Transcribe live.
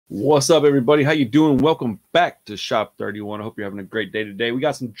What's up, everybody? How you doing? Welcome back to Shop 31. I hope you're having a great day today. We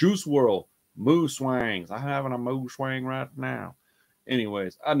got some Juice WRLD mood swings. I'm having a mood swing right now.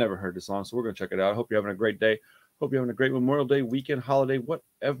 Anyways, I never heard this song, so we're going to check it out. I hope you're having a great day. Hope you're having a great Memorial Day, weekend, holiday,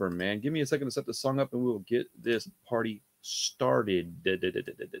 whatever, man. Give me a second to set the song up, and we will get this party started.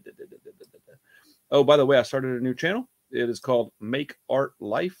 Oh, by the way, I started a new channel. It is called Make Art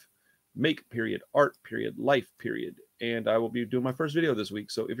Life. Make period art period life period. And I will be doing my first video this week.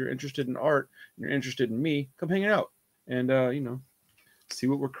 So if you're interested in art and you're interested in me, come hang out and, see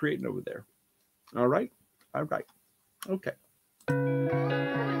what we're creating over there. All right. All right. Okay. I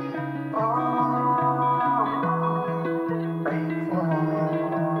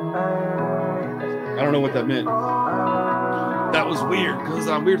don't know what that meant. That was weird because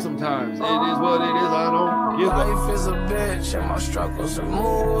I'm weird sometimes. It is what it is. I don't give up. Life is a bitch and my struggles are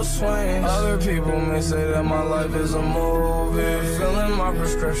mood swings. Other people may say that my life is a movie. Filling my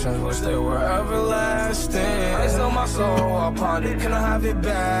prescriptions, wish they were everlasting. I know my soul, I pawned it. Can I have it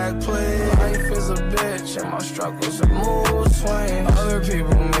back, please? Life is a bitch and my struggles are mood swings. Other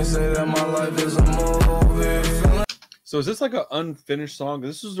people may say that my life is a movie. So is this like an unfinished song?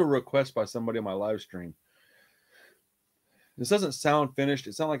 This is a request by somebody on my live stream. This doesn't sound finished.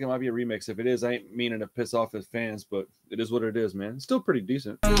 It sounds like it might be a remix. If it is, I ain't meaning to piss off his fans, but it is what it is, man. It's still pretty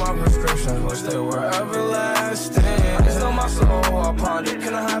decent. My prescriptions, wish they were everlasting. I know my soul, I pawned it.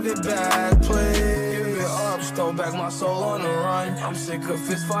 Can I have it back, please? Give it up, stole back my soul on the run. I'm sick of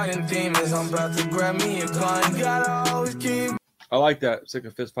fist fighting demons. I'm about to grab me a gun. Gotta always keep. I like that. Sick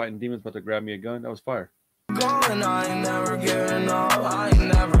of fist fighting demons, about to grab me a gun. That was fire. Going, I ain't never giving up. I ain't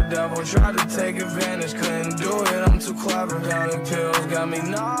never devil. Tried to take advantage, couldn't do it. I'm too clever. Down pills got me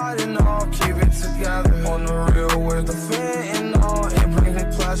nodding off. Keep it together on the real with the fentanyl. It brings me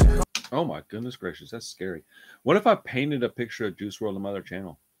pleasure. Oh my goodness gracious, that's scary. What if I painted a picture of Juice WRLD on my other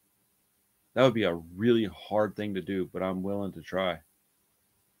channel? That would be a really hard thing to do, but I'm willing to try.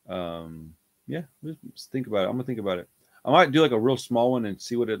 Yeah, just think about it. I'm gonna think about it. I might do like a real small one and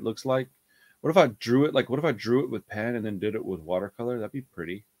see what it looks like. What if I drew it? Like, what if I drew it with pen and then did it with watercolor? That'd be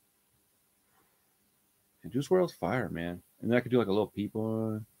pretty. And Juice WRLD's fire, man. And then I could do like a little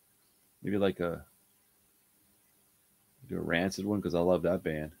people, maybe like do a Rancid one because I love that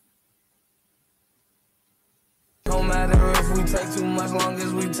band. No matter if we take too much, long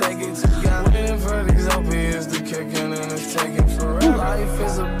as we take it together. Waiting for these opiates to kick in and it's taking forever. Life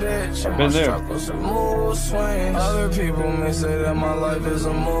is a bitch. I've been there. Struggles are mood swings. Other people may say that my life is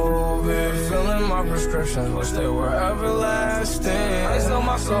a movie. Filling my prescriptions, wish they were everlasting. I know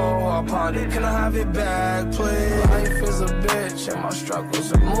my soul, I pawned it. Can I have it back, please? Life is a bitch and my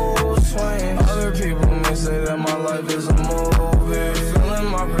struggles are mood swings. Other people may say that my life is a movie. Filling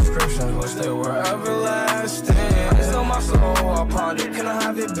my prescriptions, wish they were everlasting. I know my soul, I pawned it. Can I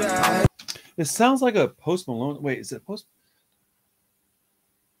have it back? It sounds like a Post Malone. Wait, is it Post?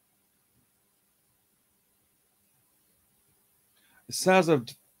 It sounds a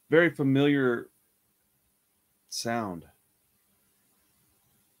very familiar sound.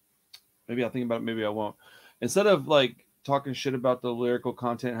 Maybe I'll think about it. Maybe I won't. Instead of like talking shit about the lyrical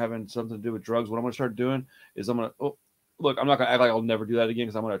content having something to do with drugs, what I'm going to start doing is I'm going to, oh, look, I'm not going to act like I'll never do that again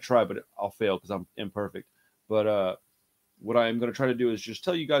because I'm going to try, but I'll fail because I'm imperfect. But what I'm going to try to do is just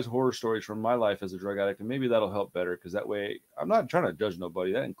tell you guys horror stories from my life as a drug addict, and maybe that'll help better because that way I'm not trying to judge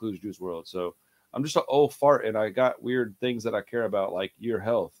nobody. That includes Juice WRLD. So I'm just an old fart, and I got weird things that I care about, like your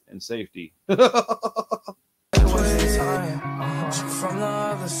health and safety. From the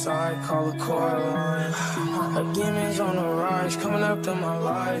other side, call a coil. Her demons on the rise, coming up to my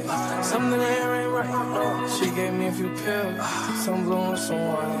life. Something there ain't right. She gave me a few pills, some blue and some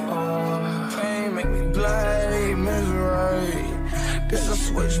white. Pain make me bleed, misery. There's a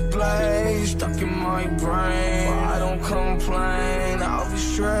switchblade stuck in my brain. But I don't complain, I'll be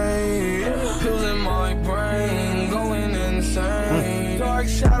straight. Pills in my brain, going insane. Dark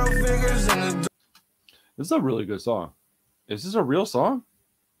shadow figures in the. This is a really good song. Is this a real song?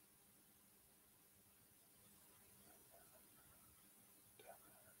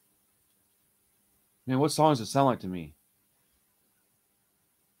 Man, what song does it sound like to me?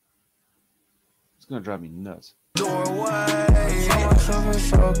 It's gonna drive me nuts. Doorway, tell myself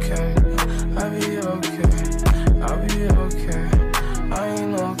it's okay. I'll be okay. I'll be okay. I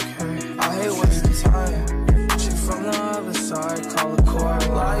ain't okay. I hate wasting time. She from the other side, call a court.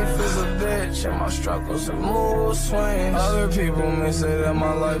 Life is a bitch and my struggles are mood swings. Other people may say that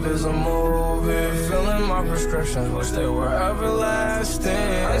my life is a movie. Filling my prescriptions, wish they were everlasting.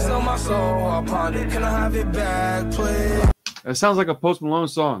 I know my soul, I pawned it. Can I have it back, please? It sounds like a Post Malone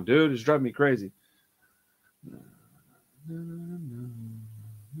song, dude. It's driving me crazy.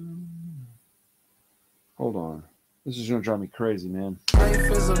 Hold on. This is gonna drive me crazy, man.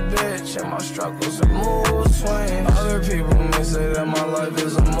 Life is a bitch and my struggles are mood swings. Other people may say that my life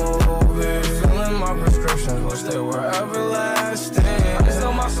is a movie. Filling my prescriptions, wish they were everlasting. I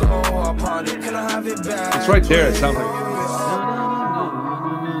sell my soul, I party, can I have it back? It's right there. It sounds like.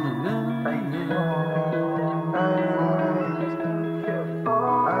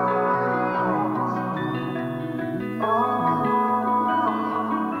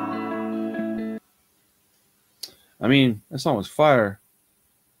 I mean, that song was fire,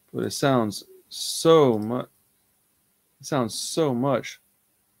 but it sounds so much. It sounds so much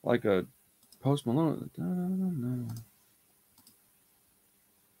like a Post Malone.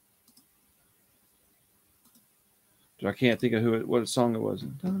 Dude, I can't think of what song it was.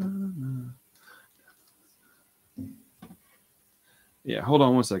 Yeah, hold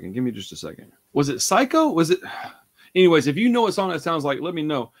on one second. Give me just a second. Was it Psycho? Was it? Anyways, if you know what song that sounds like, let me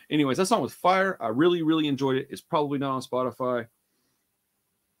know. Anyways, that song was fire. I really, really enjoyed it. It's probably not on Spotify.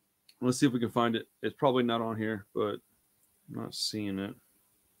 Let's see if we can find it. It's probably not on here, but I'm not seeing it.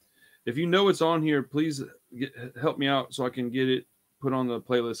 If you know it's on here, please help me out so I can get it put on the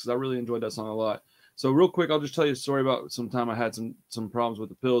playlist, because I really enjoyed that song a lot. So real quick, I'll just tell you a story about some time I had some problems with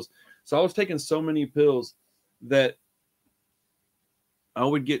the pills. So I was taking so many pills that I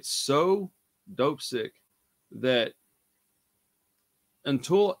would get so dope sick that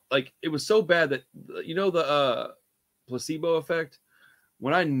until, like, it was so bad that, you know, the placebo effect,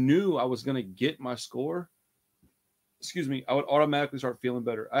 when I knew I was going to get my score, excuse me, I would automatically start feeling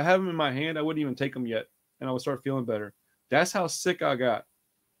better. I have them in my hand. I wouldn't even take them yet, and I would start feeling better. That's how sick I got.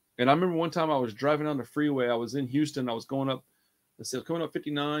 And I remember one time I was driving on the freeway. I was in Houston. I was going up, let's see, coming up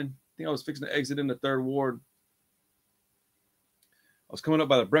 59. I think I was fixing to exit in the 3rd Ward. I was coming up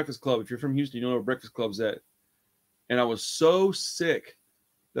by the Breakfast Club. If you're from Houston, you know where Breakfast Club's at. And I was so sick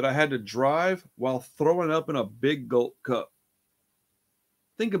that I had to drive while throwing up in a big gulp cup.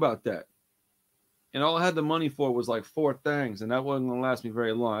 Think about that. And all I had the money for was like 4 things, and that wasn't going to last me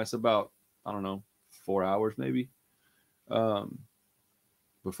very long. That's about, I don't know, 4 hours maybe,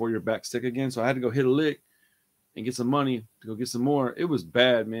 before you're back sick again. So I had to go hit a lick and get some money to go get some more. It was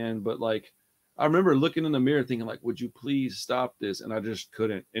bad, man. But like, I remember looking in the mirror thinking, like, would you please stop this? And I just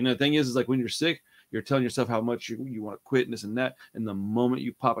couldn't. And the thing is like, when you're sick, you're telling yourself how much you want to quit and this and that. And the moment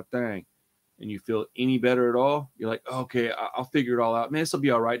you pop a thing and you feel any better at all, you're like, okay, I'll figure it all out. Man, this will be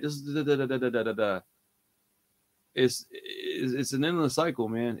all right. This is It's an endless cycle,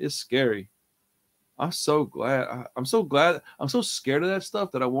 man. It's scary. I'm so glad. I'm so glad. I'm so scared of that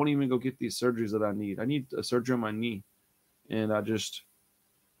stuff that I won't even go get these surgeries that I need. I need a surgery on my knee. And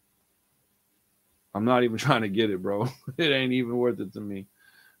I'm not even trying to get it, bro. It ain't even worth it to me.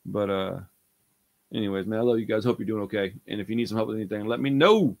 But anyways, man, I love you guys. Hope you're doing okay. And if you need some help with anything, let me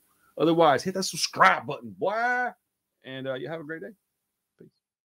know. Otherwise, hit that subscribe button, boy. And you have a great day.